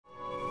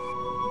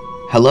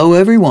Hello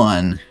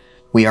everyone!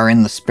 We are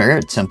in the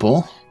Spirit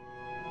Temple.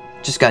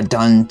 Just got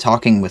done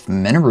talking with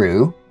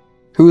Minoru,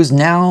 who is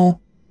now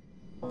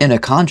in a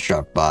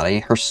construct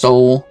body. Her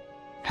soul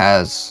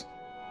has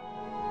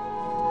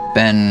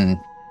been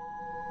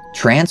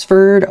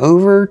transferred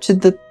over to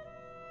the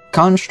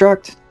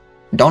construct.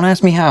 Don't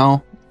ask me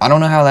how. I don't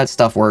know how that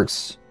stuff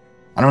works.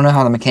 I don't know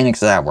how the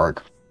mechanics of that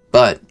work.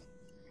 But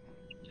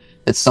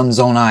it's some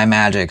Zonai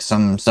magic,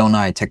 some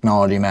Zonai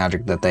technology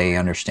magic that they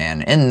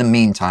understand. In the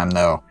meantime,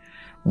 though,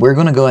 we're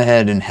going to go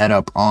ahead and head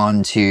up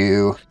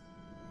onto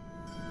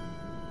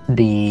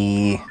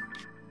the...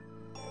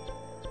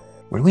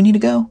 Where do we need to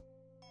go?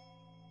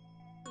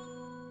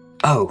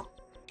 Oh.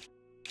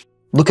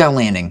 Lookout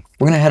Landing.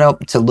 We're going to head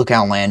up to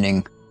Lookout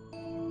Landing.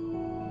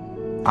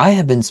 I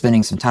have been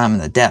spending some time in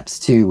the depths,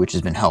 too, which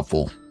has been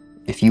helpful.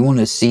 If you want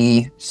to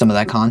see some of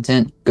that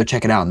content, go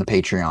check it out in the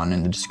Patreon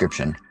in the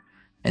description.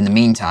 In the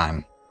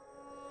meantime,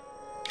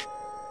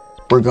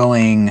 we're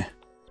going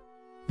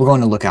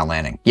to Lookout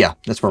Landing. Yeah,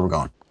 that's where we're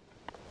going.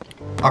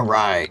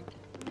 Alright.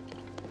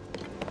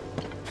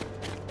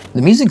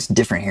 The music's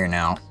different here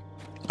now.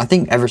 I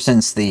think ever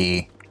since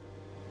the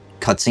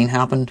cutscene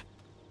happened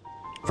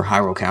for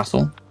Hyrule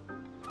Castle.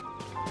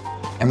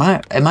 Am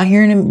I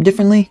hearing him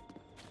differently?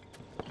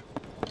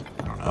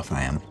 I don't know if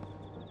I am.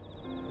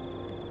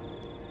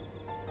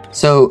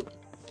 So,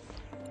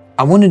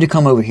 I wanted to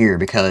come over here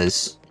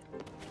because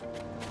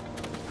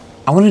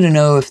I wanted to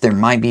know if there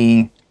might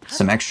be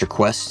some extra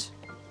quests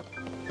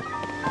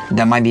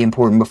that might be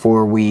important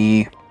before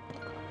we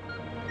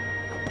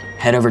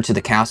head over to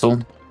the castle.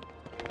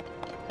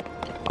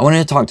 I wanted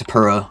to talk to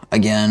Pura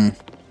again,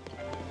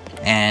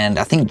 and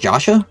I think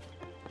Josha,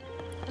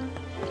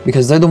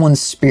 because they're the ones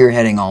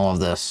spearheading all of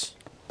this.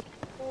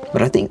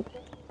 But I think,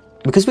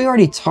 because we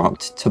already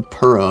talked to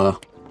Pura,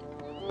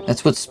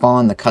 that's what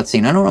spawned the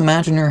cutscene. I don't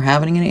imagine her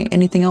having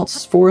anything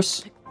else for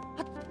us,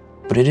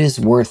 but it is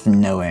worth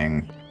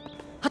knowing.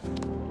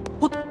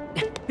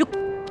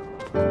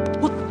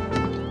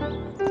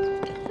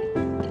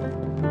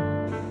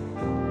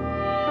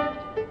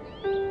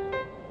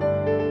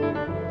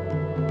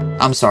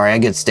 I'm sorry, I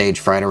get stage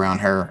fright around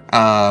her.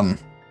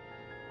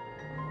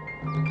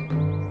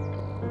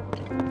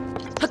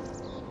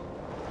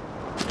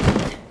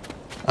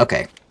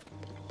 Okay.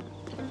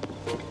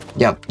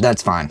 Yep,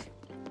 that's fine.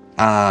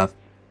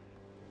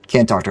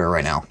 Can't talk to her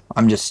right now.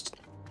 I'm just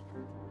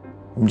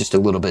a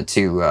little bit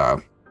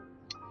too,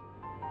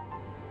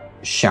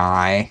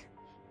 shy.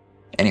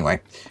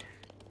 Anyway.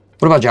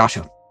 What about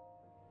Josha?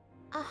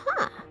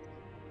 Uh-huh.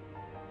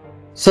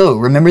 So,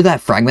 remember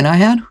that fragment I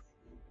had?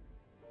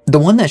 The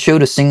one that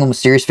showed a single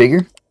mysterious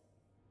figure?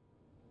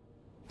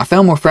 I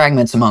found more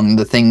fragments among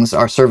the things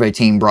our survey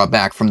team brought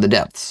back from the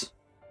depths.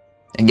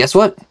 And guess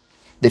what?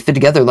 They fit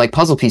together like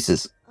puzzle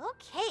pieces.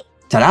 Okay.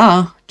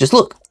 Ta-da! Just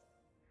look.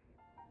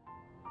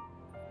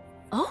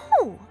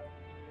 Oh.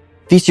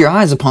 Feast your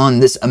eyes upon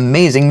this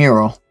amazing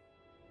mural.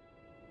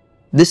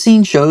 This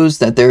scene shows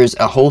that there's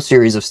a whole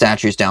series of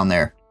statues down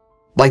there,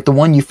 like the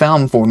one you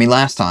found for me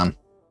last time.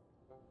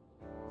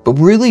 But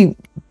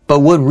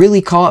what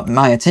really caught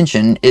my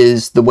attention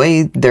is the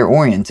way they're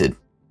oriented.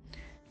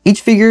 Each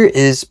figure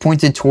is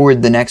pointed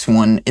toward the next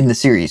one in the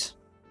series,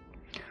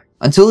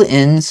 until it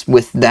ends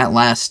with that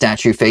last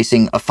statue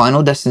facing a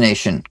final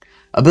destination,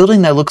 a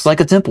building that looks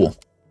like a temple.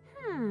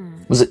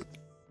 Was it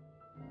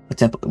a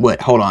temple?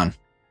 Wait, hold on.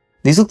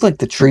 These look like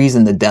the trees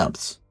in the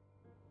depths.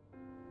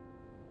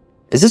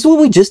 Is this what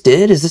we just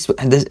did? Does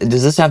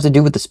this have to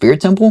do with the Spirit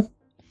Temple?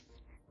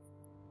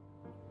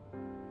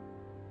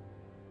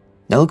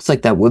 That looks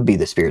like that would be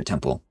the Spirit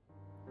Temple.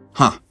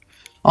 Huh.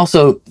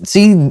 Also,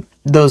 see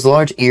those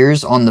large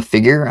ears on the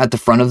figure at the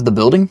front of the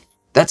building?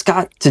 That's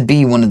got to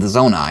be one of the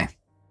Zonai.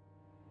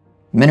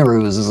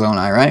 Minoru is a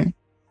Zonai, right?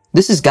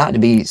 This has got to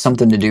be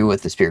something to do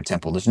with the Spirit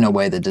Temple. There's no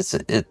way that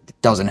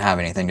it doesn't have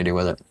anything to do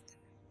with it.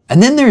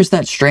 And then there's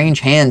that strange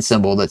hand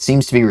symbol that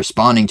seems to be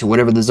responding to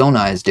whatever the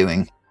Zonai is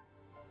doing.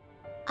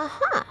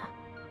 Uh-huh.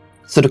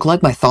 So to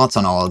collect my thoughts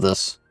on all of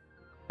this,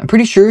 I'm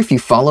pretty sure if you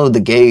follow the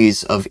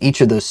gaze of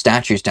each of those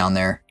statues down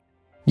there,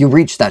 you'll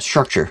reach that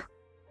structure.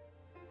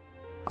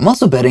 I'm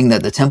also betting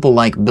that the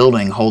temple-like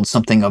building holds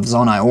something of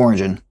Zonai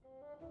origin.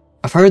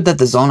 I've heard that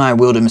the Zonai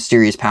wielded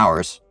mysterious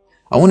powers.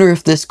 I wonder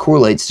if this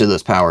correlates to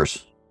those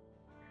powers.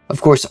 Of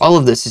course, all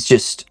of this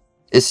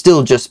is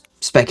still just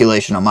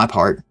speculation on my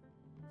part.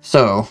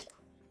 So,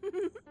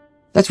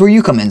 that's where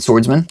you come in,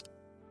 swordsman.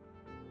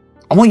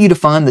 I want you to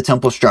find the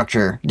temple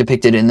structure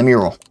depicted in the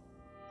mural.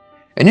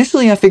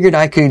 Initially, I figured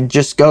I could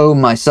just go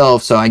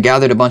myself, so I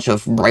gathered a bunch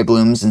of bright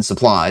blooms and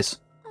supplies.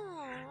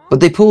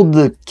 But they pulled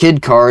the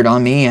kid card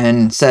on me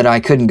and said I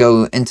couldn't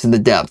go into the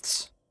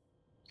depths.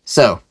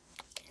 So,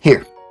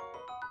 here.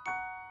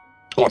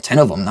 Oh, 10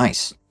 of them,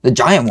 nice. The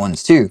giant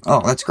ones, too.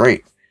 Oh, that's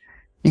great.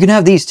 You can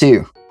have these,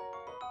 too.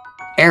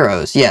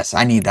 Arrows, yes,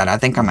 I need that. I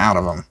think I'm out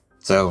of them.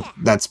 So,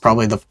 that's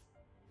probably the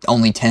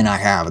only 10 I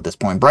have at this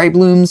point. Bright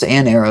blooms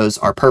and arrows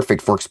are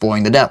perfect for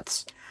exploring the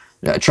depths.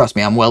 Trust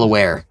me, I'm well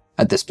aware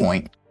at this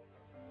point.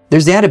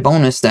 There's the added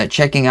bonus that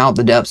checking out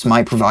the depths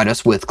might provide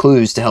us with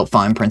clues to help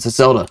find Princess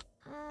Zelda.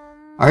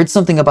 I heard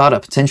something about a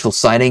potential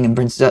sighting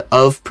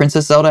of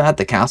Princess Zelda at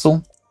the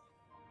castle,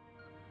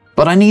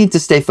 but I need to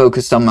stay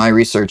focused on my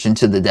research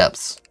into the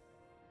depths.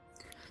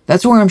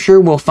 That's where I'm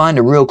sure we'll find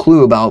a real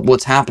clue about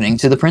what's happening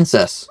to the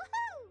princess.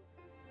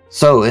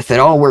 So, if it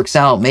all works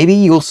out, maybe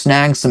you'll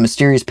snag some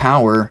mysterious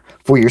power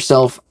for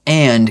yourself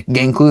and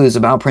gain clues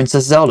about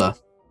Princess Zelda.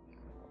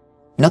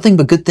 Nothing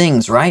but good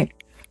things, right?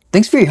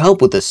 Thanks for your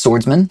help with this,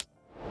 swordsman.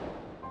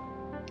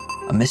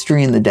 A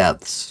mystery in the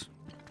depths.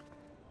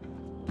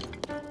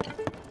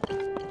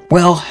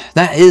 Well,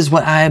 that is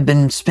what I have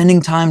been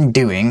spending time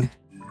doing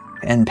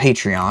in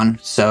Patreon,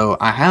 so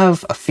I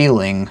have a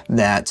feeling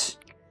that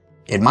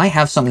it might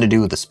have something to do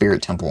with the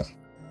Spirit Temple.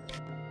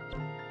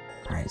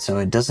 Alright, so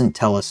it doesn't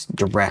tell us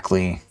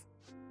directly.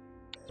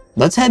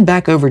 Let's head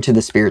back over to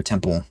the Spirit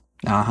Temple.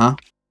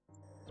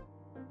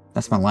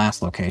 That's my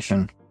last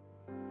location.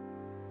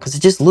 Because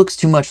it just looks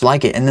too much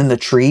like it. And then the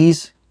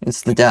trees,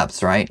 it's the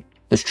depths, right?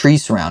 There's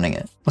trees surrounding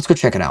it. Let's go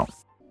check it out.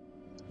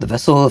 The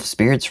Vessel of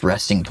Spirit's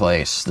resting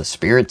place, the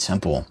Spirit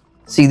Temple.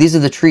 See, these are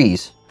the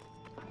trees.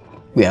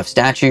 We have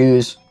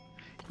statues.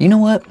 You know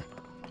what?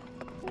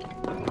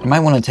 You might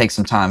want to take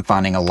some time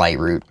finding a light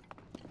route.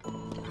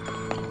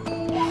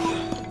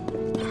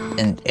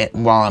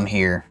 While I'm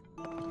here.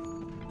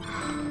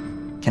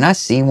 Can I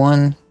see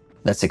one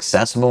that's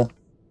accessible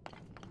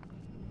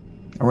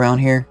around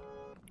here?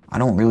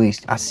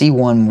 I see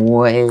one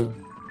way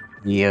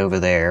over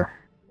there.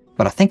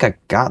 But I think I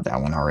got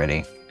that one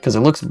already. Because it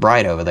looks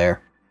bright over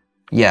there.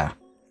 Yeah.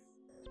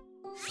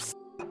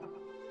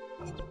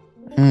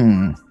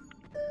 I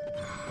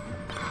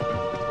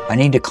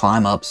need to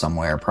climb up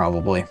somewhere,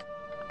 probably.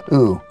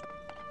 Ooh.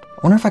 I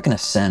wonder if I can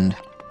ascend.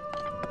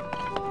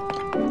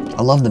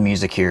 I love the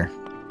music here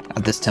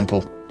at this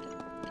temple.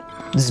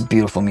 This is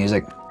beautiful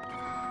music.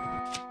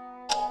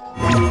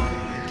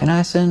 Can I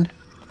ascend?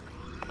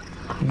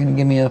 You're gonna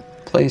give me a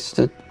place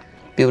to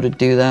be able to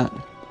do that?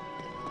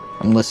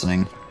 I'm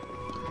listening.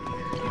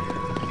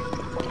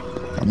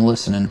 I'm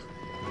listening.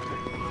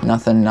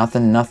 Nothing,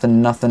 nothing,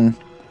 nothing, nothing.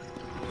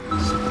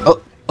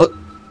 Oh, oh.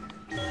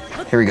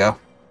 Here we go.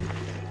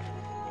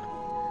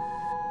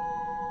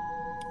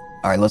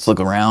 Alright, let's look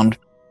around.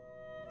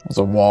 There's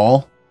a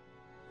wall.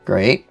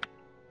 Great.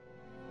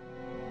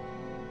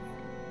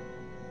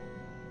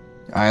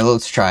 Alright,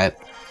 let's try it.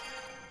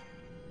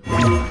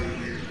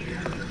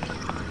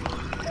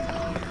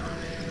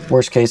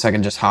 Worst case, I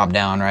can just hop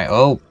down, right?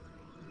 Oh!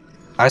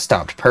 I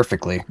stopped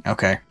perfectly.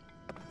 Okay.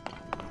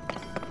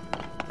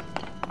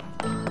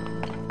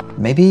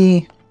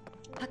 Maybe...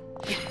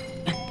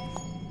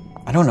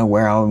 I don't know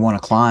where I would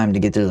want to climb to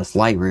get to this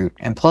light route.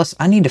 And plus,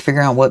 I need to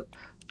figure out what...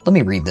 Let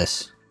me read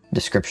this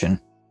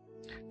description.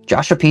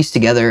 Josha pieced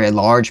together a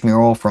large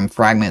mural from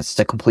fragments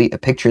to complete a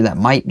picture that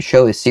might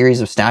show a series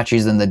of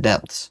statues in the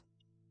depths.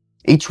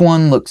 Each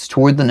one looks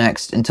toward the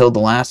next until the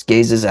last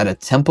gazes at a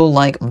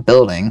temple-like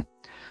building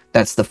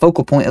that's the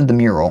focal point of the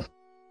mural.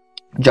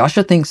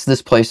 Josha thinks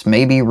this place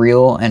may be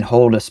real and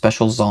hold a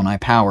special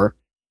Zonai power.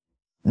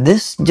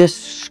 This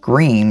just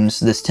screams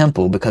this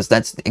temple because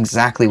that's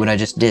exactly what I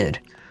just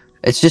did.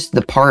 It's just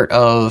the part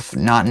of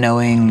not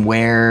knowing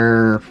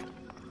where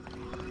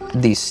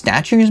these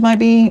statues might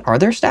be. Are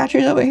there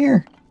statues over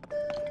here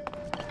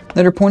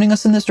that are pointing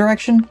us in this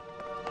direction?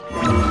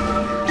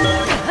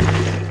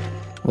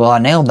 Well, I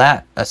nailed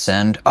that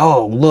ascend.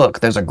 Oh, look,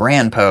 there's a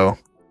Grandpo.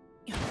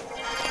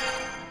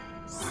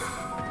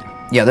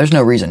 Yeah, there's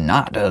no reason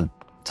not to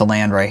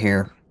land right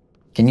here.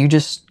 Can you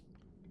just...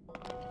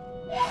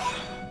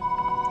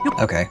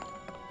 Okay.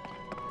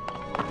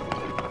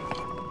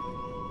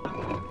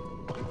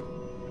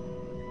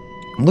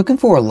 I'm looking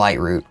for a light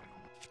route.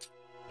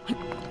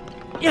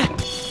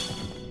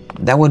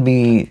 That would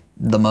be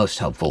the most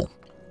helpful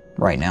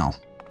right now.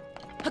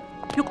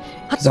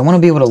 Because I want to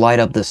be able to light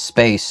up this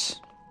space.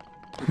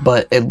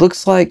 But it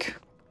looks like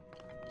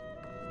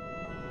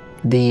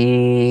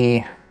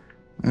the...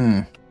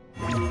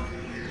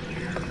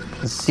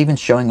 Is this even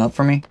showing up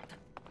for me?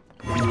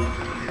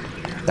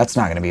 That's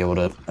not going to be able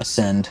to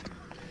ascend.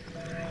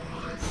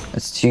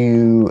 It's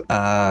too,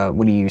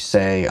 what do you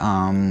say,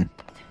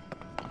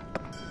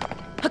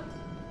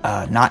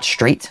 not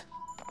straight?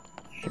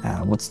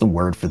 What's the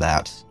word for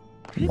that?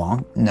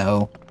 Long?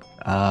 No.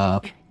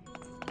 I'm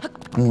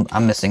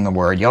missing the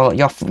word.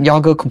 Y'all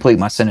go complete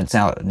my sentence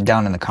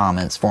down in the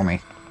comments for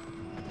me.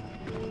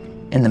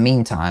 In the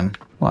meantime,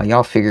 while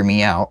y'all figure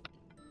me out,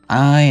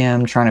 I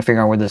am trying to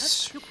figure out where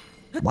this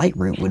light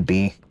route would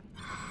be.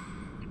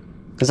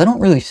 Because I don't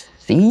really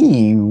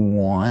see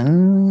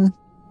one.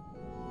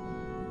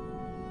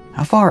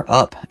 How far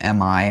up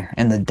am I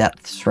in the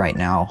depths right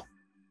now?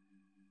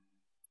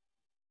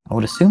 I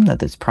would assume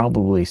that it's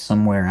probably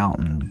somewhere out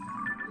in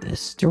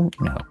this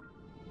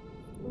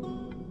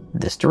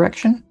this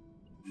direction?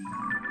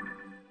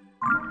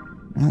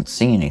 I don't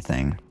see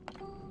anything.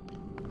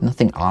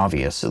 Nothing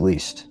obvious, at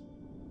least.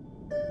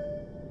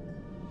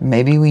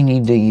 Maybe we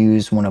need to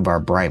use one of our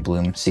Bright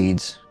Bloom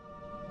seeds.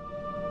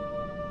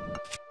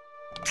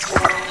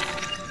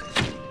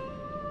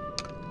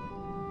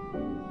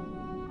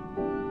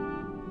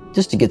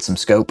 just to get some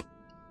scope.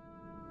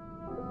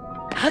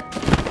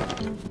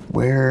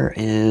 Where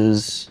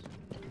is...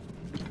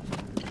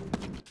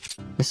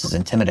 This is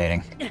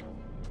intimidating.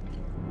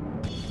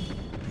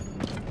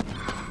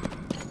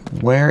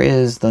 Where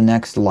is the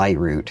next light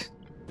route?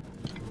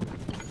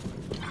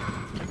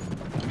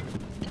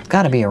 It's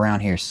gotta be around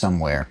here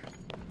somewhere.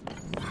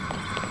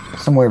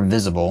 Somewhere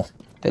visible,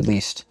 at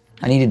least.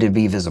 I need it to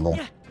be visible.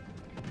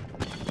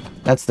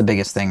 That's the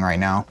biggest thing right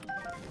now.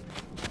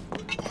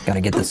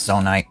 Gotta get this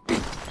zonite.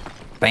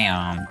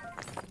 Bam!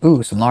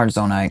 Ooh, some large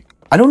zonite.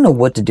 I don't know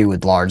what to do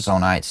with large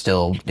zonite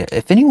still.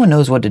 If anyone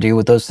knows what to do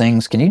with those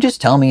things, can you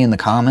just tell me in the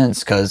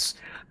comments? Because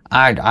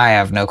I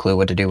have no clue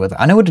what to do with it.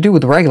 I know what to do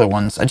with the regular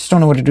ones. I just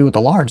don't know what to do with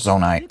the large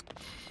zonite.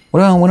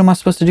 What am I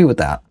supposed to do with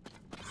that?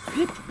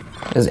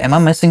 Am I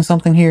missing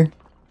something here?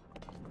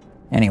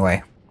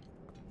 Anyway.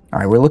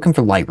 Alright, we're looking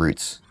for light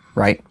roots,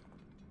 right?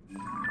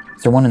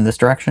 Is there one in this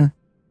direction?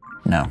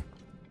 No.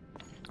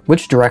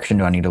 Which direction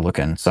do I need to look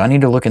in? So I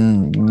need to look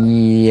in,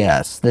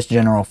 yes, this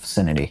general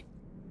vicinity.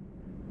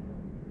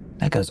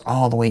 That goes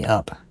all the way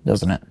up,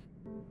 doesn't it?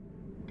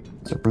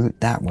 It's a route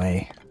that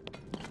way.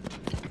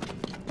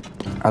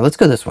 Alright, let's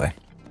go this way.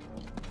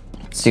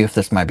 See if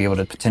this might be able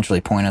to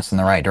potentially point us in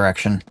the right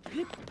direction.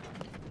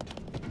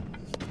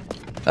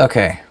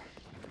 Okay.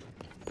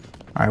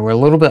 Alright, we're a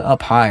little bit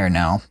up higher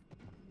now.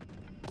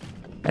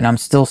 And I'm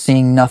still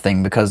seeing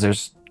nothing because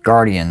there's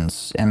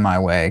guardians in my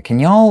way. Can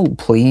y'all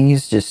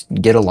please just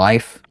get a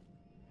life?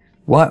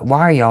 What?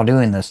 Why are y'all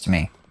doing this to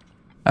me?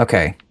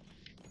 Okay.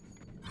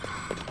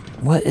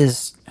 What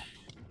is...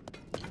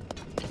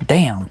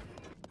 Damn.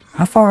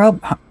 How far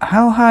up...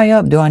 How high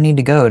up do I need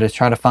to go to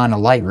try to find a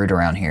light route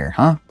around here,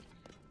 huh?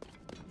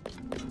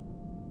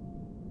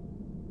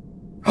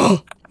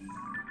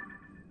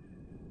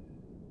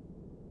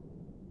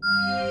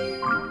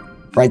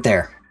 Right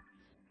there.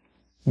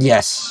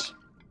 Yes.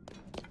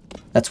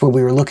 That's what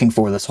we were looking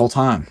for this whole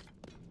time.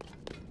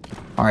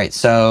 Alright,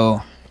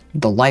 so...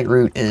 The light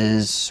route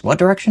is... What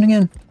direction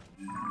again?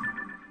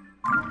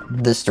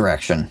 This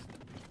direction.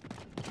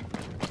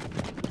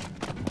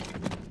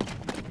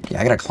 Yeah,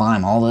 I gotta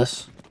climb all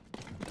this.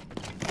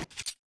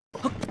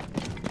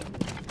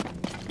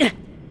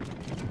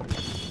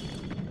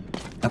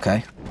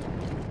 Okay.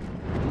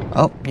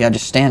 Oh, yeah,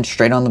 just stand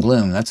straight on the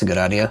gloom. That's a good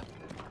idea.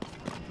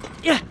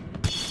 Yeah.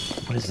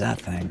 What is that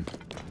thing?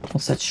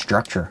 What's that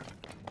structure?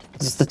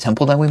 Is this the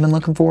temple that we've been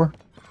looking for?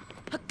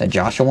 That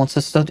Josha wants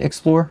us to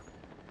explore?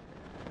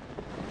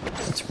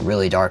 It's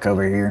really dark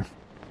over here.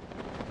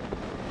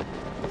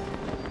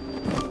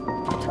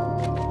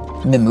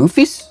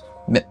 Mimufis?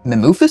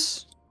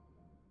 Mimufis?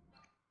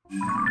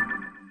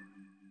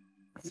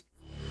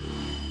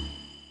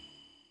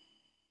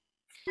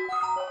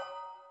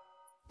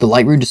 The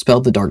light root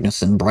dispelled the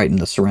darkness and brightened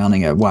the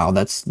surrounding area. Wow,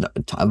 that's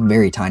a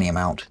very tiny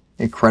amount.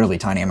 Incredibly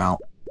tiny amount.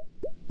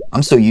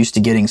 I'm so used to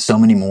getting so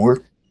many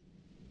more.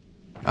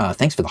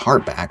 Thanks for the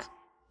heart back.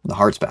 The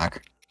heart's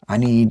back. I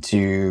need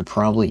to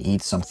probably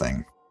eat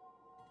something.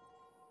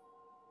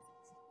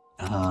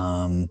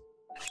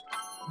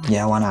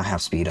 Yeah, why not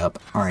have speed up?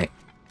 Alright.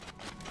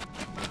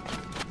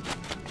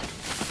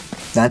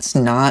 That's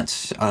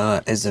not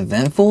as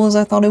eventful as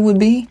I thought it would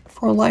be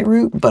for a light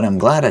route, but I'm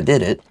glad I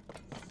did it.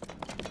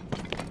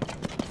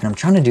 And I'm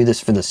trying to do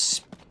this for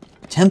this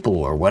temple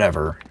or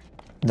whatever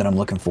that I'm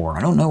looking for. I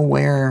don't know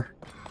where...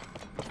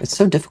 It's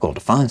so difficult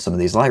to find some of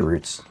these light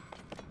routes.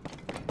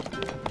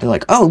 They're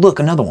like, oh, look,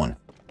 another one.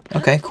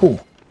 Okay, cool.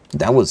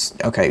 That was...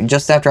 Okay,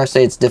 just after I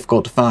say it's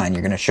difficult to find,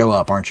 you're going to show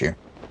up, aren't you?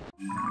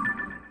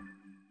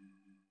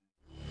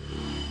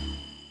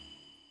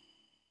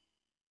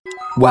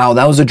 Wow,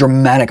 that was a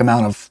dramatic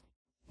amount of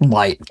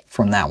light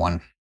from that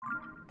one.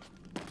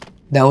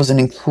 That was an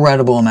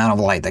incredible amount of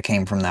light that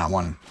came from that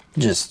one.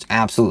 Just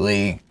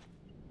absolutely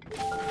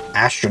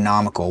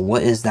astronomical.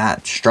 What is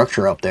that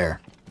structure up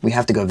there? We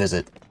have to go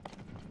visit.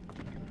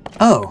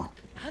 Oh.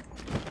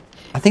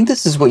 I think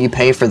this is what you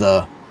pay for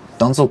the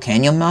Dunzel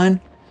Canyon mine?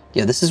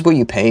 Yeah, this is what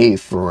you pay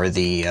for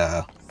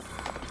the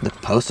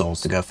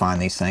postals to go find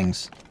these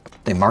things.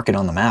 They mark it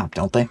on the map,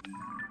 don't they?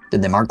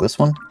 Did they mark this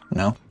one?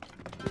 No.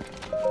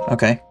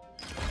 Okay.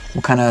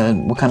 What kind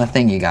of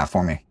thing you got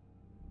for me?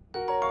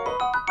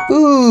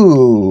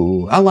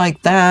 Ooh, I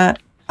like that.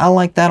 I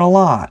like that a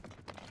lot.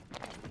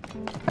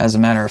 As a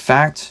matter of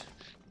fact,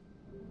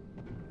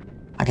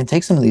 I can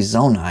take some of these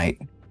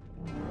zonite,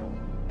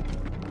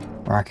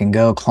 or I can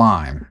go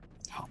climb.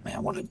 Oh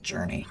man, what a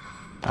journey.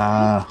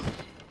 I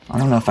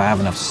don't know if I have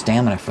enough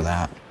stamina for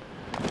that.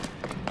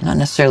 I'm not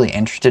necessarily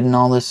interested in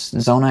all this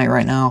zonite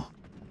right now,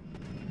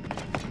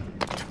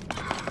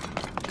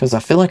 because I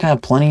feel like I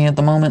have plenty at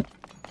the moment.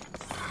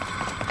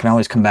 I can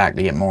always come back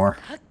to get more.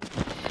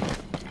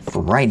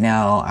 For right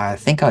now, I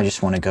think I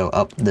just want to go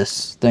up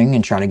this thing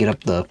and try to get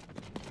up the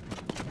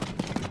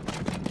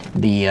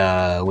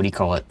what do you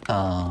call it?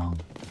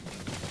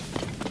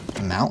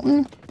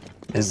 Mountain?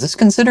 Is this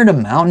considered a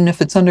mountain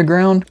if it's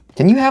underground?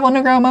 Can you have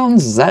underground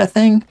mountains? Is that a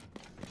thing?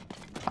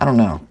 I don't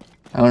know.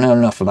 I don't know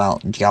enough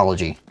about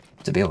geology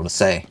to be able to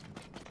say.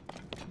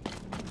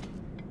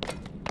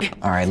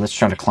 Alright, let's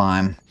try to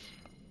climb.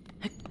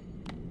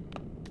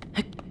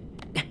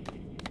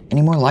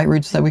 Any more light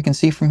roots that we can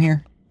see from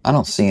here? I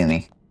don't see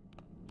any.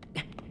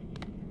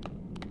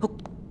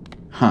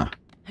 Huh.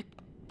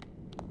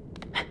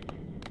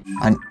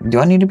 Do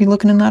I need to be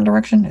looking in that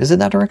direction? Is it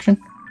that direction?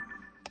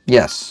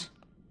 Yes.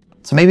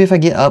 So maybe if I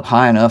get up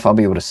high enough, I'll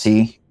be able to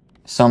see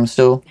some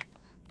still.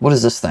 What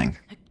is this thing?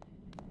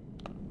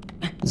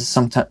 Is this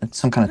some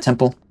kind of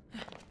temple?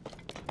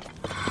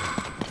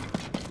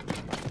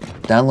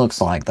 That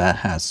looks like that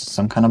has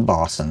some kind of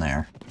boss in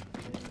there.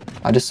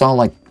 I just saw,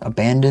 like,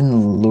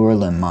 abandoned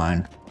Lurelin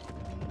mine.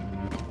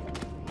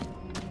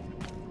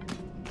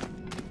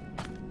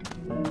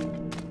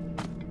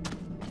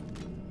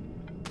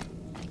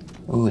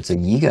 Ooh, it's a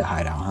Yiga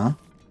hideout, huh?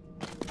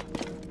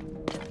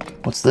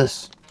 What's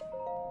this?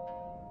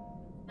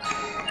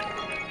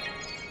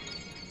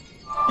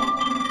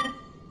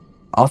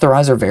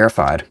 Authorizer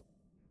verified.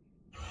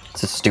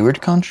 It's a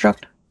steward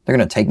construct? They're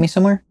gonna take me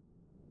somewhere?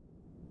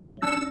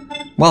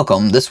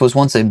 Welcome, this was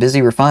once a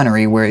busy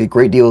refinery where a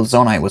great deal of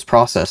zonite was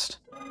processed.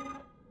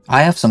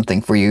 I have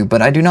something for you,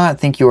 but I do not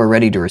think you are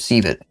ready to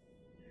receive it.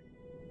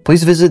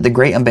 Please visit the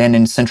Great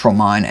Abandoned Central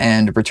Mine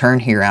and return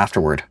here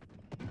afterward.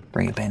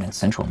 Great Abandoned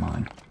Central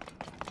Mine.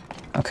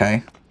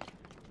 Okay.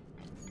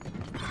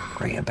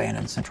 Great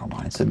Abandoned Central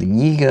Mine. So the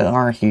Yiga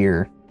are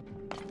here.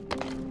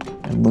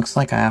 It looks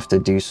like I have to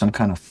do some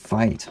kind of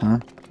fight, huh?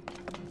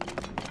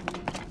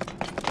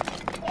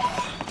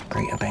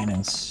 Great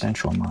Abandoned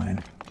Central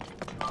Mine.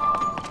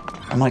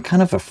 I'm like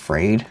kind of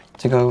afraid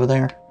to go over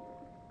there.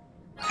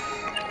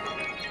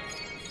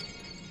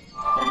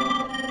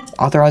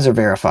 Authorizer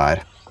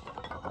verified.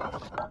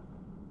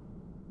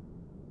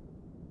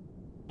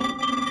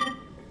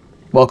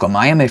 Welcome,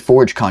 I am a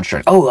forge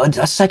construct. Oh,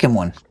 a second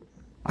one.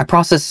 I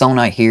process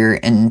zonite here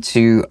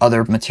into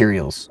other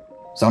materials.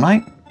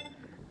 Zonite?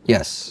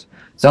 Yes.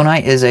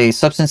 Zonite is a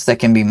substance that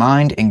can be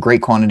mined in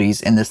great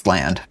quantities in this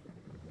land.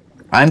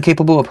 I am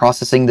capable of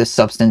processing this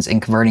substance and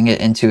converting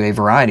it into a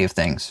variety of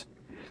things.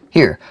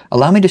 Here,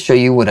 allow me to show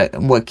you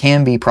what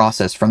can be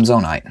processed from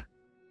zonite.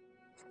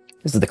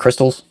 Is it the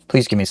crystals?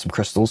 Please give me some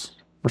crystals.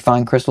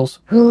 Refined crystals.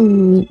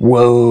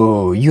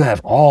 Whoa, you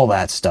have all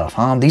that stuff,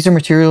 huh? These are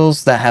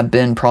materials that have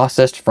been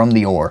processed from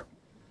the ore.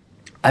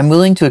 I'm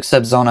willing to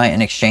accept zonite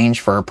in exchange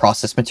for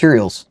processed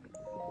materials.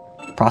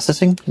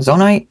 Processing?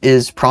 Zonite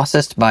is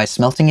processed by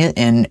smelting it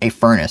in a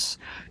furnace.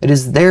 It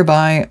is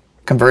thereby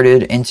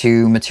converted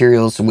into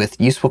materials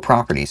with useful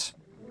properties.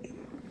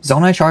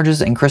 Zonite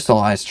charges and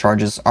crystallized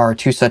charges are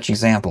two such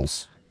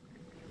examples.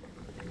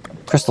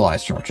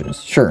 Crystallized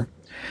charges, sure.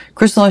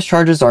 Crystallized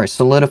charges are a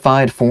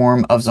solidified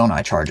form of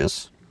zonite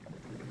charges.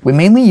 We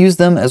mainly use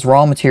them as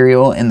raw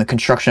material in the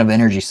construction of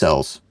energy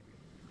cells.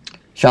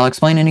 Shall I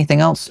explain anything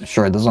else?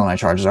 Sure, the zonite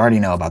charges, I already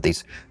know about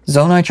these.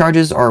 Zonite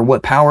charges are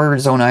what power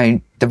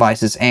zonite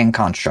devices and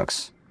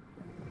constructs.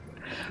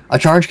 A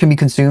charge can be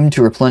consumed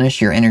to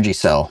replenish your energy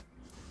cell.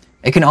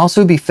 It can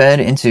also be fed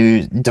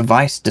into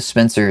device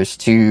dispensers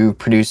to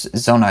produce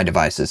zonite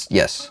devices,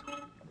 yes.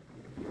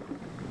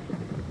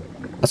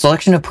 A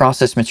selection of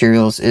processed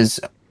materials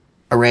is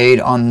arrayed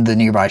on the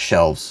nearby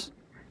shelves.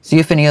 See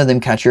if any of them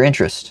catch your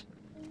interest.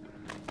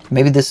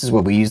 Maybe this is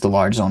what we use the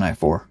large zonite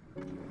for.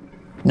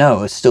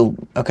 No, it's still...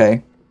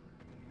 okay.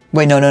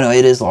 Wait, no,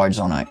 it is large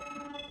zonite.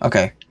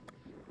 Okay.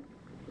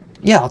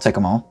 Yeah, I'll take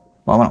them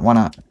all. Why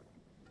not?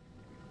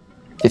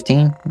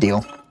 15?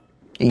 Deal.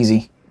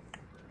 Easy.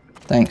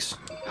 Thanks.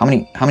 How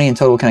many in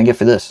total can I get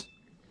for this?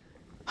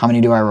 How many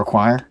do I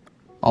require?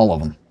 All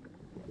of them.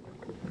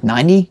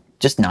 90?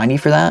 Just 90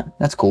 for that?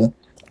 That's cool.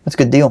 That's a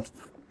good deal.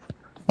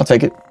 I'll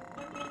take it.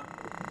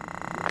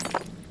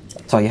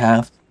 That's all you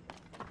have?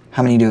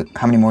 How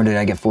many more did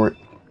I get for it?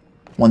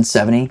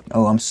 170?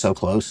 Oh, I'm so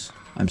close.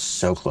 I'm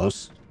so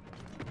close.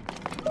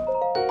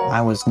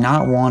 I was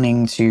not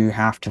wanting to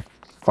have to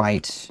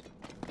fight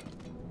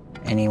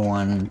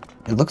anyone.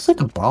 It looks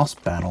like a boss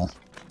battle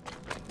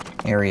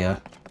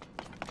area.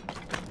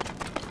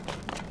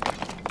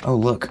 Oh,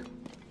 look.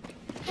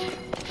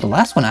 The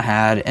last one I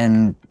had,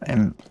 and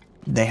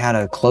they had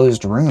a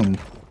closed room.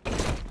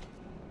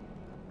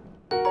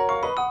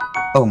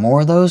 Oh,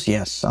 more of those?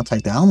 Yes, I'll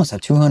take that. I almost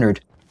have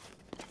 200.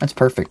 That's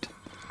perfect.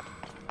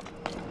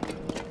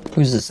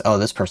 Who's this? Oh,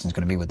 this person's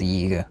going to be with the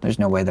Yiga. There's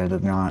no way they're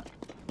not.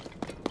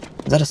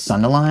 Is that a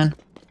Sunderline?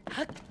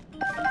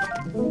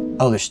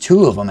 Oh, there's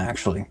two of them,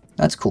 actually.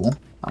 That's cool.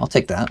 I'll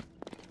take that.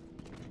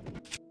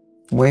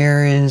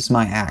 Where is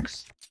my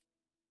axe?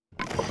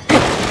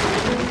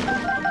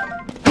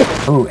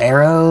 Oh,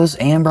 arrows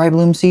and bright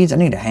bloom seeds. I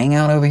need to hang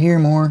out over here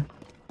more.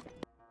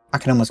 I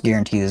can almost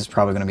guarantee this is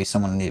probably going to be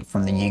someone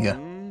from the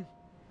Yiga.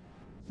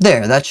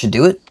 There, that should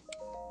do it.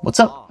 What's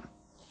up?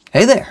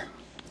 Hey there.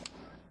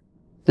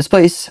 This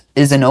place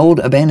is an old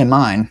abandoned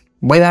mine.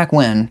 Way back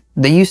when,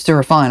 they used to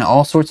refine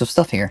all sorts of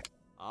stuff here.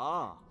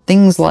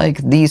 Things like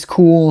these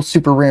cool,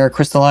 super rare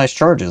crystallized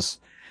charges.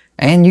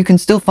 And you can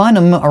still find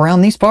them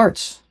around these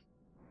parts.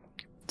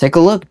 Take a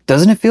look.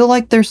 Doesn't it feel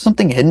like there's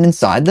something hidden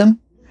inside them?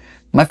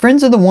 My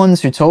friends are the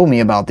ones who told me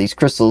about these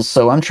crystals,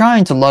 so I'm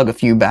trying to lug a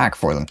few back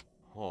for them.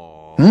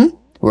 Hmm?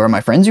 Who are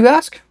my friends, you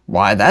ask?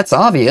 Why, that's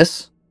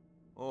obvious.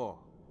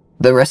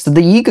 The rest of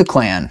the Yiga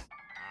clan.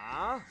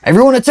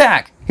 Everyone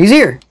attack! He's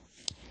here!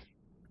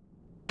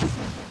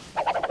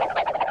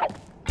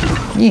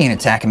 You ain't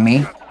attacking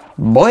me.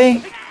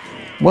 Boy!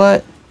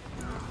 What?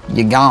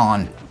 You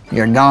gone.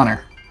 You're a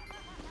goner.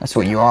 That's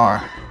what you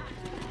are.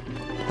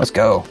 Let's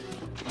go.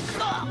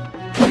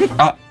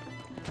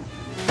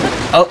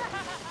 Oh!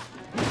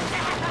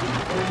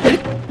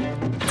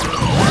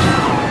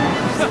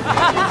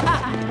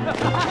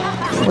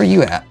 Where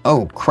you at?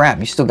 Oh crap,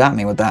 you still got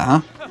me with that,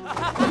 huh?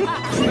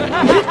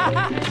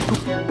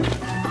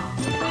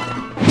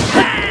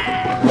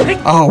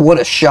 Oh, what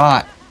a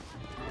shot.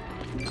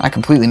 I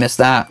completely missed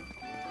that.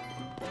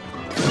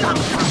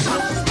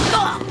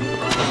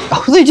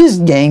 Oh, they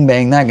just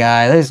gangbang that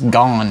guy. They're just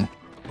gone.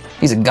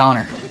 He's a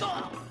goner.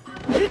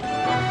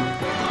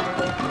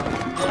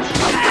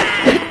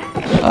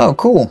 Oh,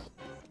 cool.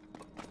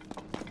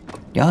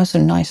 Y'all have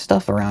some nice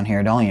stuff around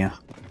here, don't you?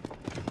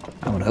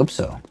 I would hope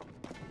so.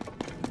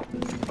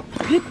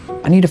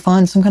 I need to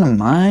find some kind of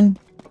mine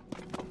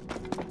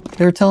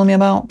they were telling me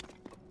about.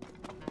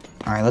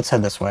 Alright, let's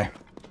head this way.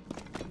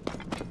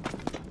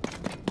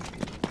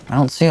 I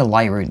don't see a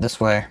light route this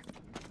way.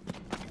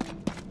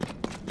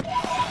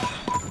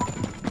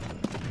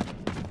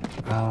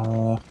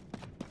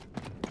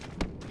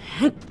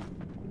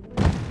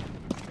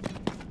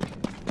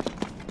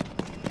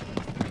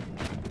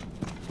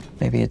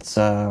 Maybe it's,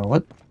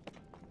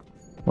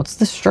 what's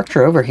this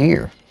structure over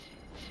here?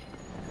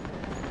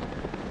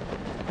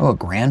 Oh, a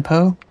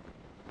grandpo?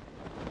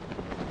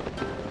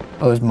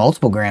 Oh, there's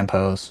multiple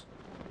grandpos.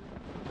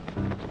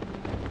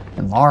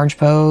 And large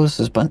pos.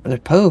 There's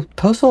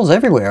post holes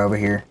everywhere over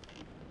here.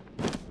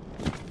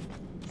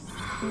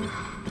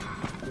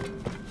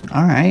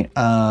 Alright,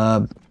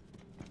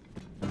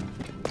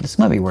 this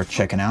might be worth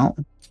checking out.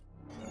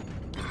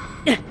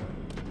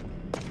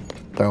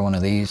 Throw one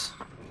of these.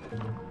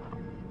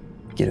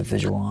 Get a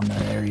visual on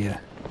that area.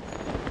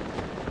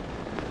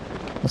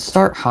 Let's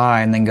start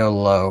high and then go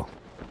low.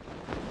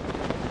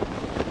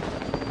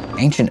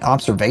 Ancient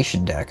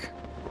observation deck.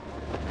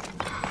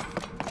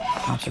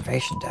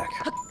 Observation deck.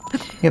 You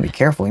gotta be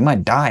careful, you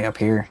might die up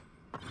here.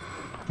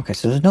 Okay,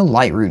 so there's no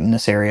light route in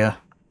this area.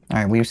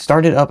 Alright, we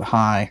started up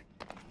high.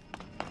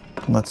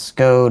 Let's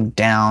go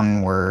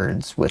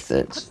downwards with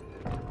it.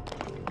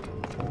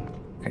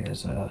 Okay,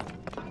 there's a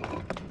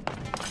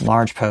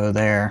large po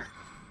there.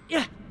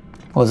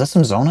 Oh, is that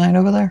some zonite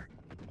over there?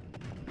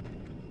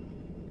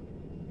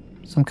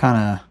 Some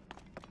kind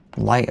of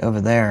light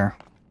over there.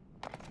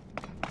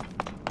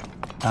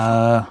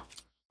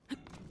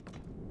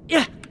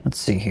 Let's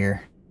see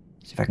here.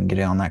 See if I can get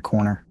it on that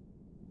corner.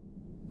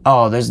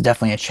 Oh, there's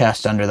definitely a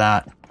chest under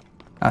that.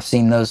 I've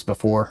seen those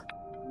before.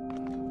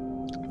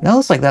 That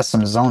looks like that's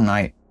some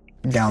zonite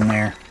down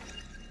there.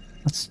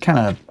 Let's kind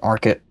of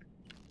arc it.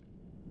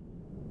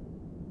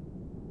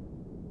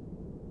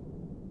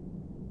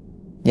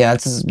 Yeah,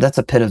 that's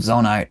a pit of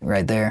zonite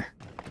right there.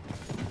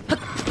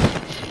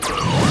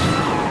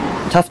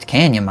 Tuft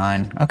Canyon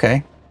mine.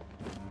 Okay.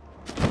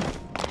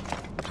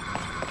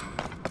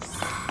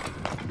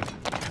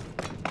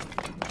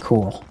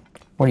 Cool.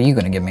 What are you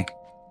gonna give me?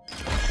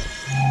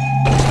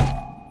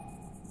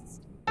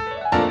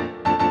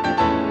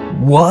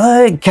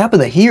 What? Cap of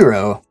the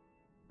hero?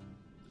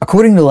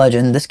 According to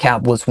legend, this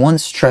cap was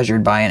once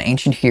treasured by an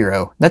ancient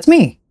hero. That's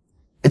me!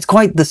 It's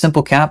quite the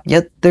simple cap,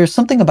 yet there's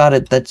something about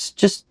it that's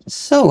just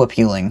so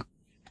appealing.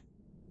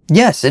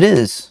 Yes, it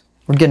is.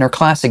 We're getting our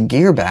classic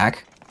gear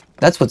back.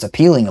 That's what's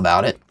appealing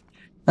about it.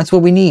 That's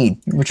what we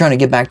need. We're trying to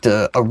get back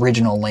to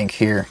original Link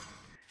here.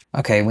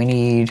 Okay, we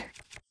need...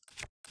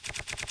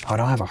 Oh, I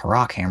don't have a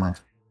rock hammer.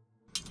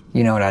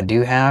 You know what I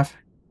do have?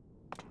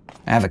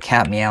 I have a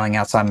cat meowing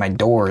outside my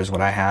door is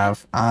what I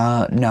have.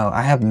 No,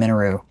 I have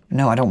Minoru.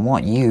 No, I don't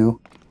want you.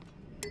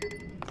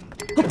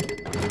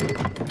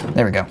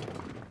 There we go.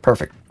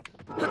 Perfect.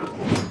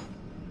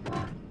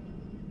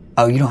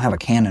 Oh, you don't have a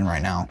cannon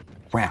right now.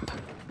 Crap.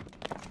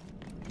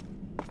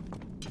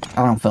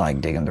 I don't feel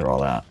like digging through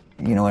all that.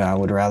 You know what I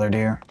would rather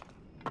do?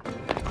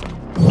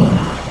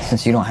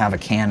 Since you don't have a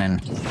cannon.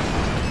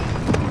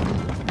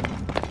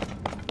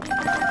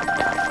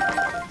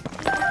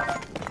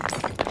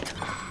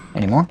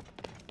 Any more?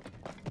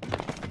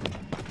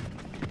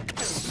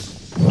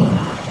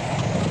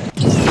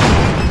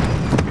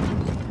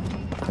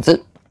 That's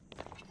it?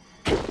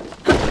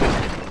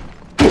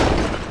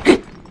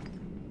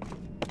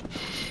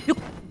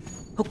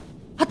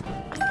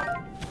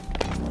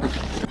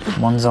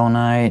 One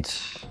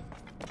zonite.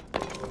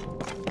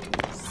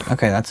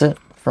 Okay, that's it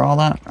for all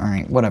that?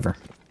 Alright, whatever.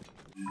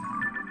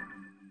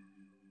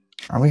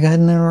 Are we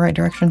heading in the right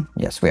direction?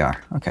 Yes, we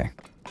are. Okay.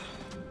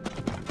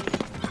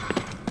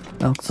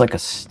 That looks like a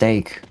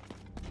steak.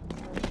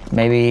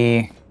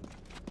 Maybe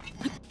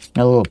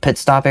a little pit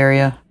stop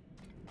area?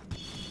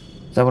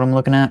 Is that what I'm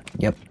looking at?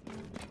 Yep.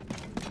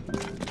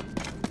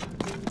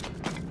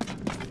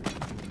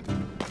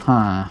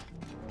 Huh.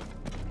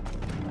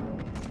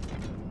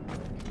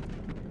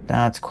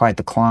 That's quite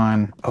the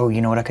climb. Oh,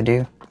 you know what I could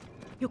do?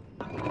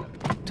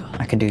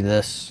 I could do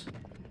this.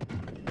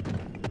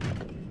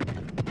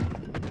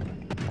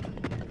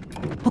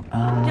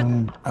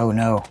 Oh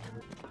no.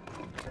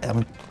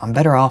 I'm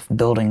better off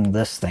building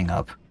this thing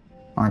up,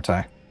 aren't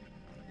I?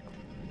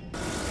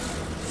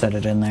 Set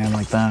it in there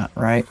like that,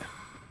 right?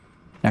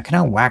 Now can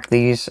I whack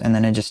these and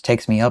then it just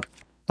takes me up?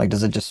 Like,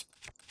 does it just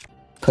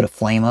put a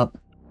flame up?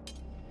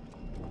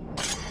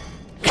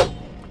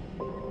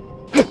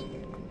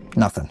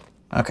 Nothing.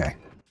 Okay.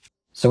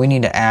 So we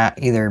need to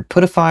either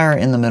put a fire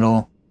in the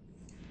middle,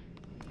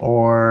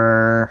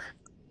 or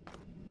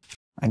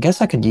I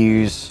guess I could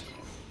use...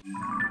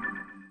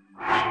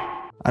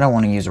 I don't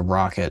want to use a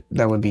rocket.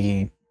 That would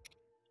be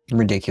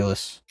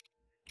ridiculous.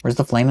 Where's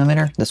the flame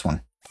emitter? This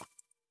one.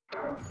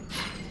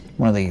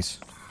 One of these.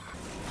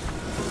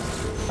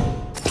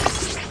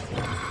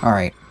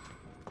 Alright.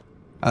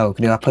 Oh,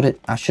 do I put it?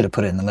 I should have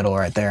put it in the middle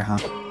right there, huh?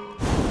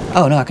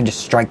 Oh, no, I can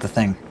just strike the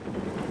thing.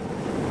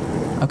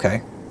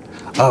 Okay.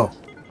 Oh,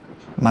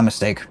 my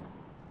mistake.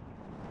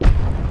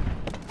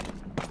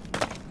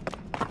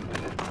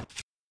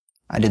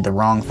 I did the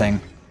wrong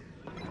thing.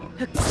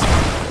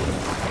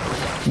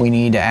 We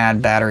need to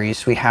add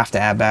batteries. We have to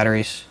add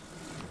batteries.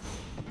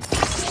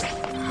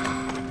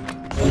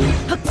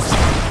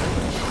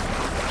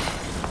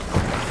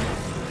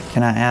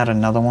 Can I add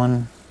another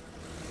one?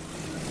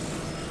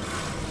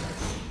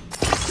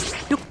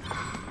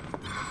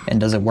 And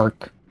does it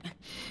work?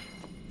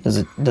 Does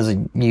it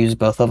use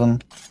both of them?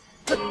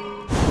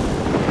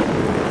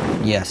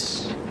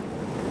 Yes.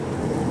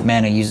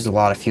 Man, it uses a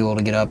lot of fuel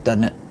to get up,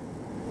 doesn't it?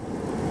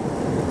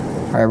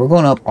 Alright, we're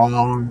going up all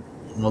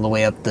the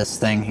way up this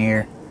thing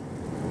here.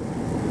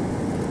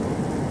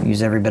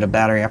 Use every bit of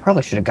battery. I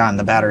probably should have gotten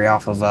the battery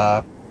off of,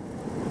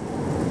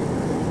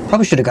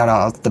 probably should have got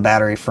off the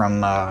battery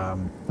from,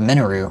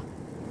 Minoru.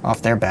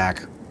 Off their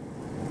back.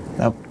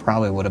 That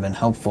probably would have been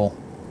helpful.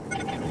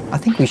 I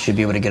think we should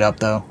be able to get up,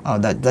 though. Oh,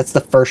 that's the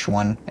first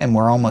one, and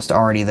we're almost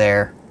already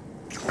there.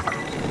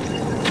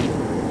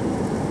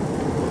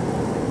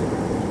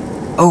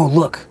 Oh,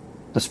 look!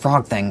 Those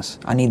frog things.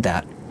 I need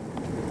that.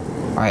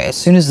 Alright, as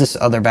soon as this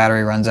other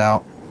battery runs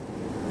out...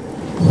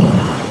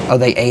 Oh,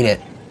 they ate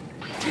it.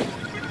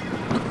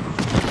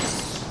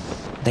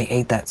 They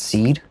ate that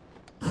seed?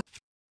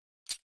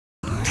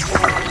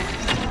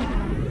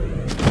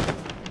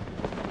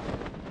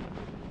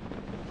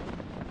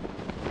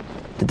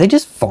 Did they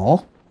just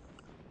fall?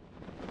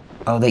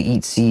 Oh, they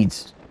eat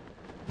seeds.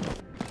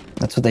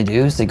 That's what they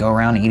do, is they go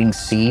around eating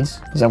seeds?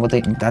 Is that what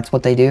that's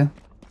what they do?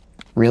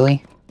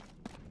 Really?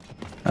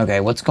 Okay,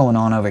 what's going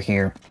on over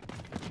here?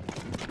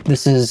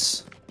 This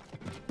is...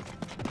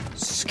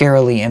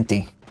 scarily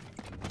empty.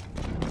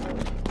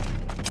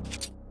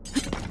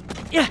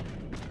 Yeah.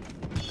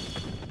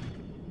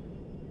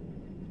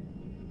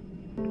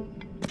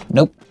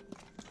 Nope.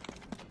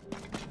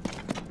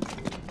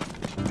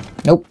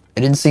 Nope,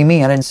 it didn't see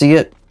me, I didn't see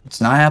it.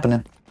 It's not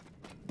happening.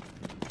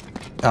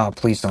 Oh,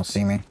 please don't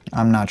see me.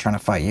 I'm not trying to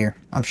fight you.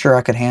 I'm sure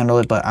I could handle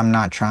it, but I'm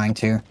not trying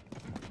to.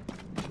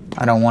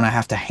 I don't want to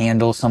have to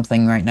handle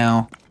something right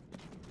now.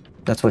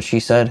 That's what she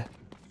said.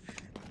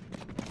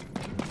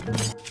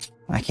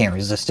 I can't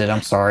resist it,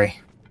 I'm sorry.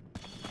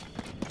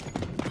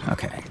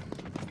 Okay.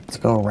 Let's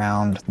go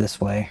around this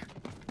way.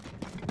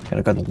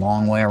 Gotta go the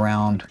long way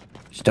around,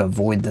 just to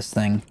avoid this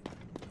thing.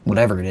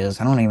 Whatever it is,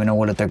 I don't even know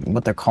what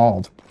they're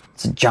called.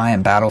 It's a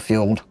giant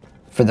battlefield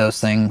for those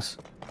things.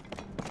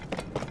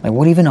 Like,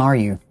 what even are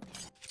you?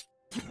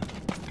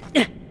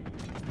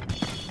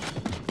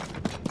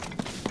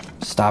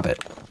 Stop it.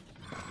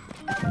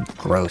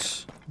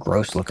 Gross.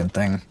 Gross looking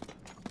thing.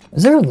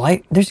 Is there a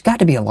light? There's got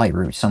to be a light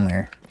route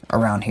somewhere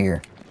around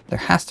here. There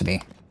has to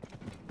be.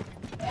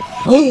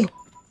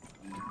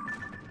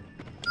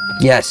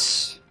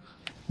 Yes.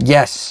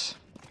 Yes.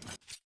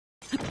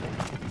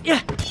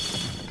 Yeah.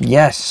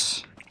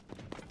 Yes.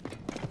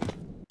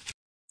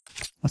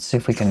 Let's see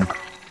if we can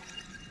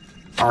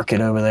arc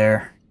it over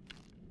there.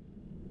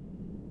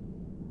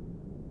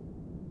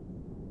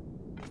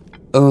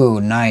 Oh,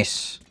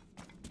 nice.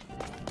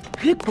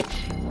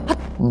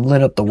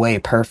 Lit up the way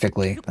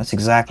perfectly. That's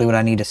exactly what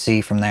I need to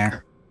see from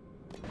there.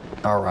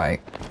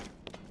 Alright.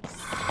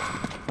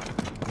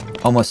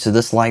 Almost to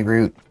this light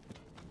route.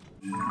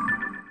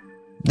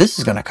 This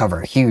is gonna cover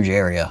a huge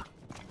area.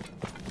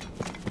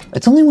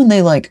 It's only when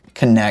they, like,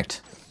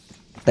 connect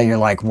that you're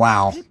like,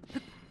 wow.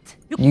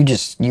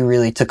 You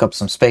really took up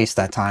some space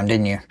that time,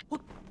 didn't you?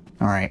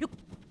 Alright.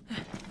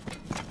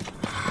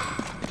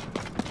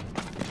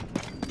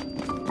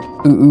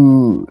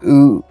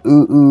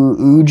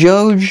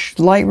 Joj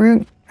light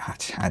route?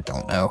 I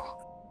don't know.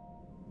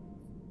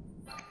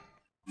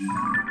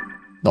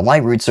 The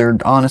light routes are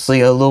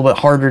honestly a little bit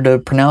harder to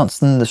pronounce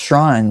than the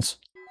shrines.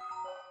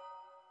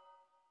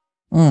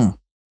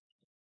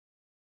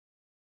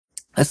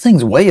 This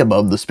thing's way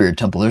above the spirit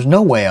temple. There's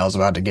no way I was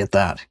about to get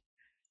that.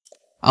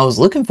 I was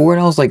looking for it,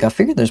 I was like, I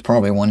figured there's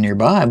probably one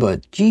nearby,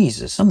 but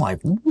Jesus, I'm like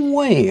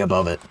way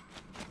above it.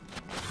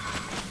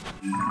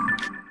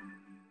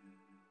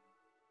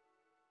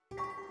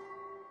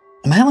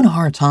 I'm having a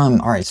hard time.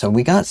 Alright, so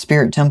we got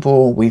Spirit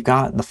Temple, we've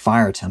got the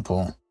Fire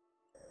Temple.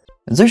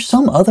 Is there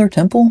some other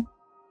temple?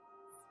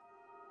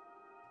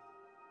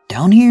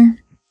 Down here?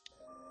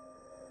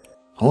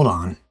 Hold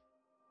on.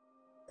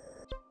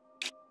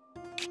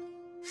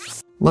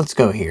 Let's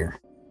go here.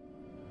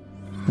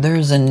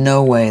 There's in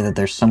no way that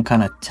there's some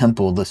kind of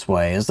temple this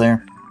way, is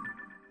there?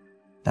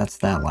 That's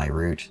that light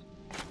route.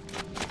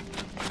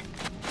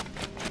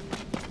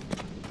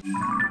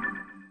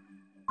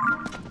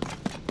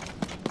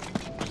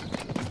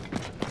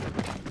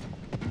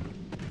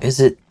 Is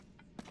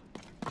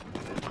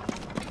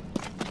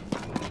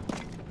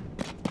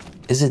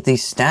it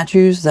these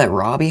statues that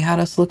Robbie had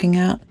us looking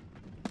at?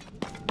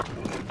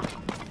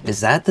 Is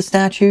that the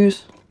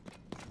statues?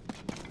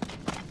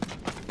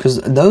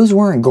 Because those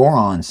weren't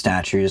Goron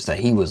statues that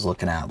he was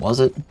looking at, was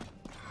it?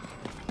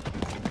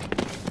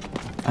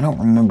 I don't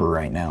remember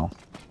right now.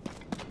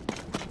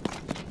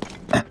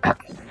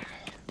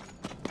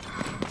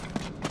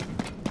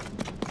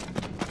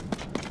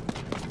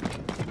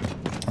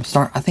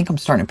 I think I'm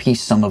starting to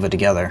piece some of it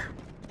together.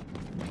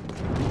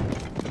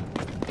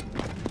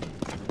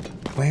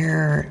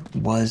 Where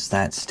was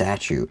that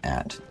statue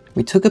at?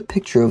 We took a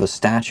picture of a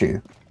statue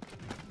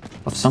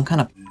of some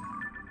kind of...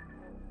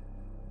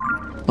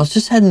 Let's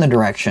just head in the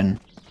direction.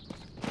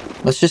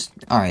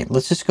 Alright,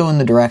 let's just go in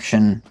the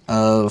direction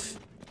of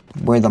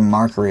where the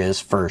marker is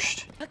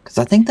first. Because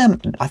I think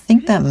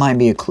that might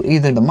be a clue.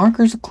 Either the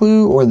marker's a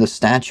clue or the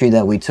statue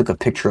that we took a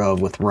picture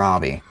of with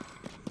Robbie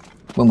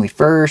when we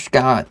first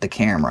got the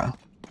camera.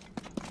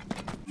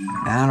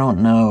 I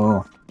don't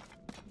know.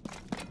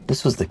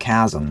 This was the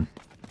chasm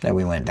that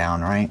we went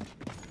down, right?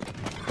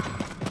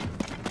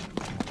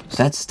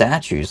 So that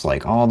statue's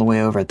like all the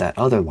way over at that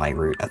other light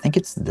route. I think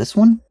it's this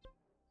one?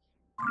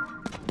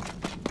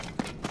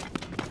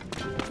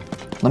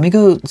 Let me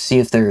go see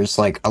if there's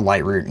like a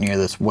light route near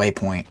this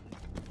waypoint.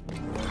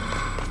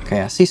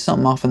 Okay, I see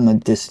something off in the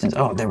distance.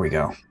 Oh, there we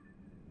go.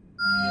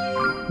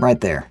 Right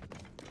there.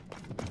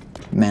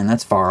 Man,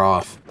 that's far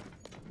off.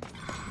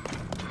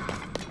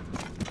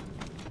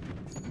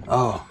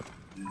 Oh.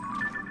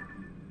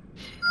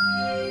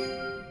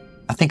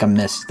 I think I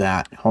missed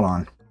that. Hold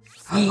on.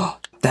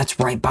 That's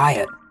right by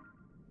it.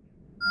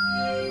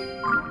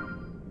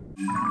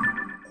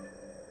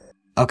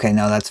 Okay,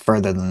 no, that's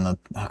further than the...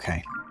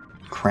 Okay.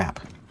 Crap.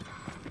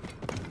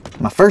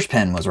 My first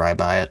pen was right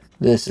by it.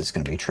 This is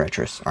going to be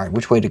treacherous. Alright,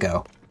 which way to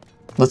go?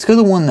 Let's go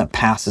the one that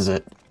passes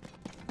it.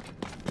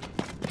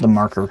 The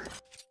marker.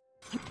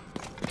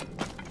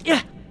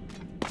 Yeah.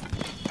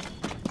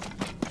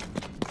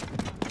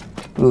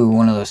 Ooh,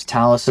 one of those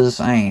taluses.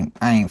 I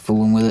ain't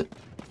fooling with it.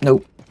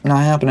 Nope,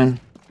 not happening.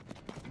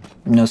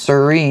 No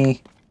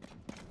siree.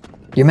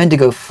 You're meant to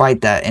go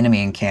fight that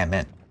enemy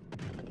encampment.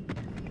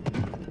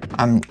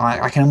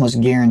 I can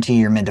almost guarantee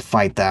you're meant to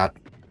fight that.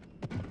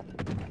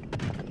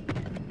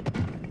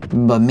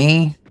 But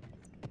me?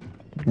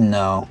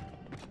 No.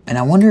 And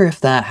I wonder if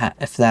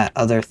that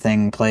other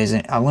thing plays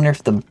it. I wonder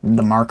if the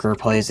marker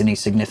plays any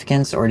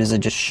significance, or does it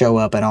just show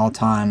up at all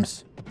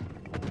times?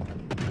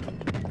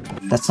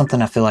 That's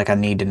something I feel like I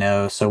need to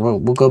know. So we'll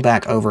go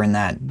back over in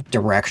that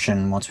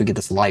direction once we get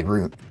this light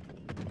route.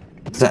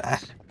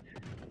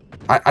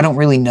 I don't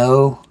really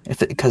know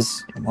if it,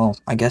 because, well,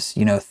 I guess,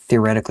 you know,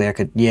 theoretically I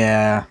could,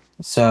 yeah.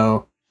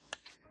 So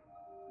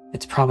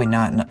it's probably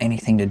not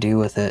anything to do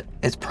with it.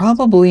 It's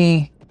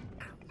probably,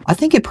 I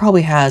think it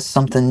probably has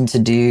something to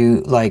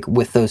do, like,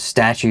 with those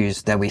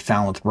statues that we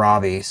found with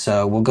Robbie.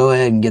 So we'll go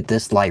ahead and get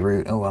this light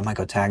route. Oh, I might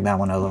go tag that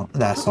one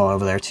that I saw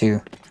over there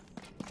too.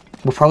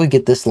 We'll probably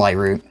get this light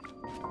route.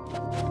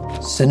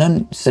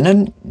 Synonic?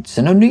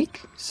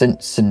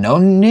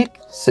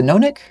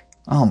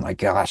 Oh my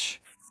gosh.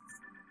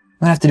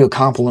 I'm gonna have to do a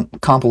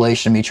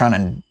compilation of me trying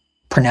to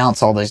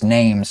pronounce all those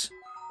names.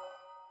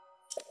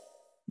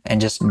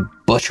 And just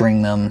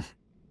butchering them.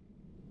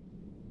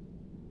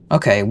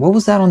 Okay, what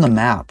was that on the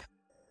map?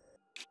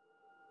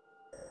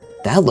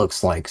 That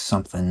looks like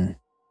something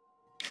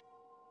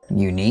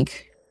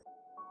unique.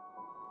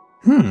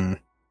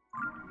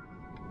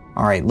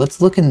 Alright,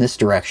 let's look in this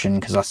direction,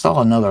 because I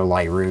saw another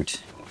light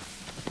route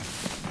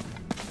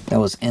that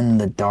was in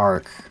the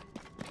dark.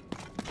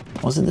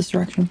 Was it this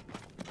direction?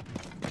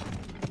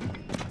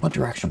 What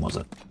direction was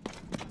it?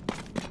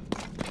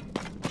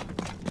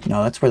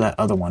 No, that's where that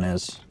other one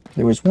is.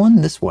 There was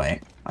one this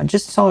way. I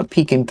just saw it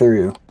peeking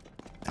through.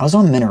 I was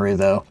on Minoru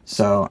though,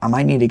 so I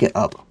might need to get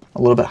up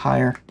a little bit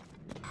higher.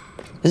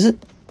 Is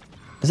it?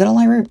 Is that a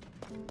light route?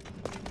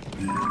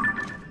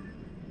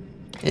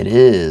 It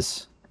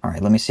is.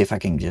 Alright, let me see if I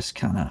can just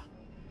kind of...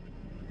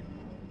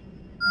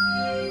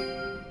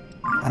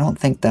 I don't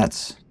think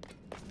that's...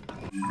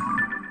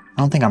 I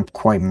don't think I'm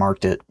quite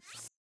marked it.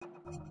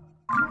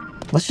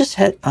 Let's just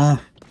head...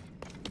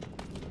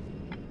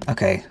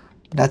 Okay,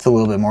 that's a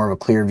little bit more of a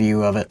clear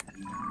view of it.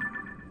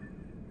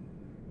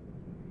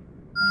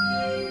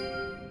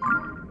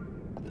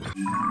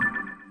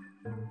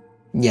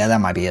 Yeah,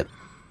 that might be it.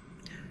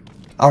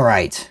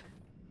 Alright.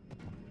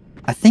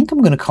 I think I'm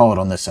going to call it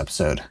on this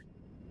episode.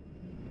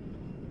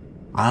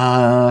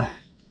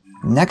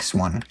 Next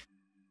one.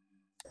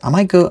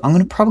 I'm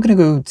probably gonna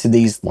go to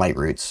these light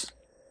routes.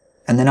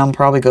 And then I'll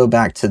probably go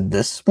back to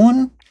this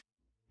one.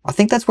 I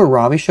think that's where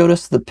Robbie showed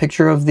us the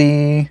picture of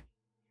the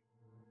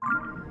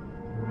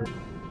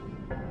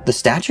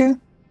statue?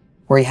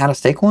 Where he had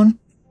us take one?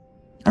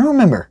 I don't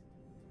remember.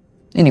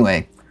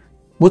 Anyway,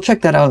 we'll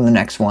check that out in the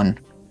next one.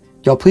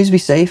 Y'all please be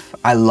safe.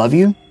 I love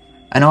you.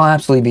 And I'll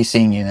absolutely be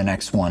seeing you in the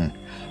next one.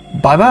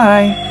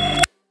 Bye-bye!